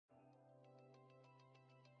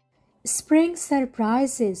Spring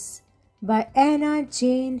Surprises by Anna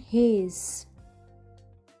Jane Hayes.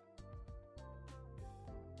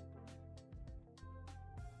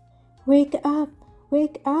 Wake up,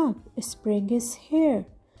 spring is here,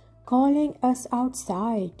 calling us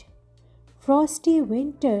outside. Frosty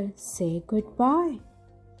winter, say goodbye.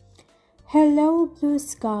 Hello, blue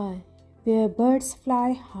sky, where birds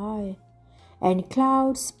fly high and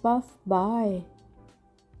clouds puff by.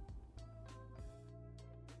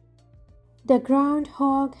 The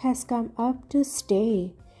groundhog has come up to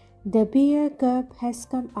stay. The bear cub has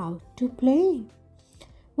come out to play.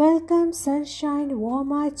 Welcome sunshine,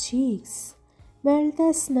 warm our cheeks. Melt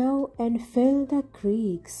the snow and fill the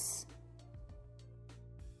creeks.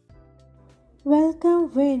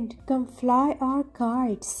 Welcome wind, come fly our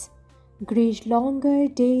kites. Greet longer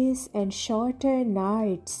days and shorter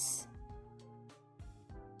nights.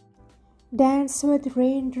 Dance with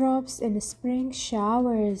raindrops in spring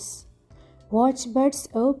showers. Watch buds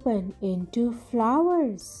open into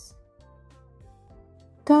flowers.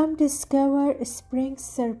 Come discover spring's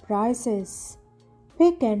surprises.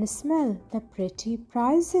 Pick and smell the pretty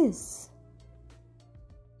prizes.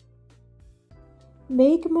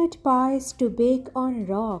 Make mud pies to bake on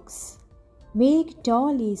rocks. Make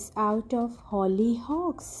dollies out of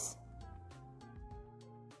hollyhocks.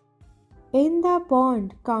 In the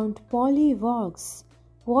pond count pollywogs.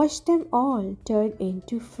 Watch them all turn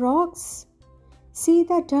into frogs. See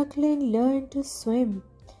the duckling learn to swim.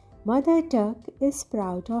 Mother duck is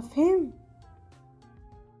proud of him.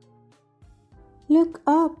 Look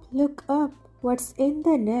up, what's in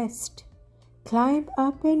the nest? Climb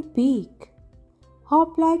up and peek.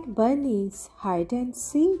 Hop like bunnies, hide and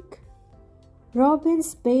seek.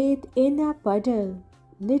 Robins bathe in a puddle.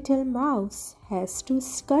 Little mouse has to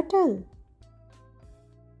scuttle.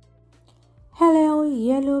 Hello,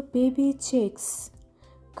 yellow baby chicks.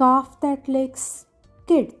 Calf that licks,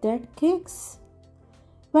 kid that kicks.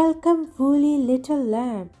 Welcome, woolly little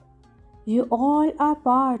lamb. You all are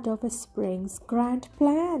part of a spring's grand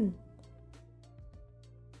plan.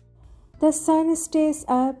 The sun stays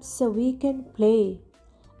up so we can play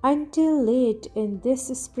until late in this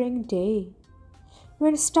spring day.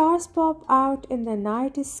 When stars pop out in the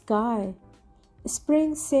night sky,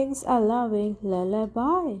 spring sings a loving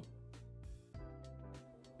lullaby.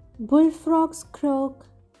 Bullfrogs croak,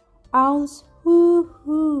 owls hoo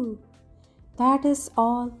hoo. That is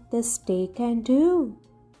all this day can do.